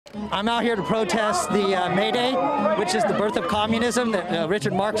I'm out here to protest the May Day, which is the birth of communism that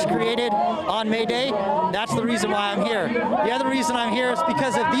Richard Marx created on May Day. That's the reason why I'm here. The other reason I'm here is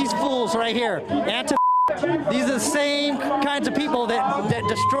because of these fools right here. These are the same kinds of people that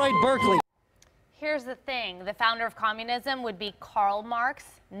destroyed Berkeley. Here's the thing. The founder of communism would be Karl Marx,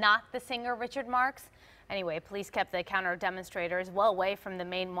 not the singer Richard Marx. Anyway, police kept the counter-demonstrators well away from the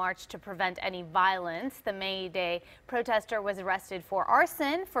main march to prevent any violence. The May Day protester was arrested for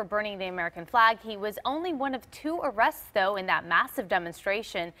arson for burning the American flag. He was only one of 2 arrests, though, in that massive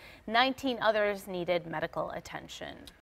demonstration. 19 others needed medical attention.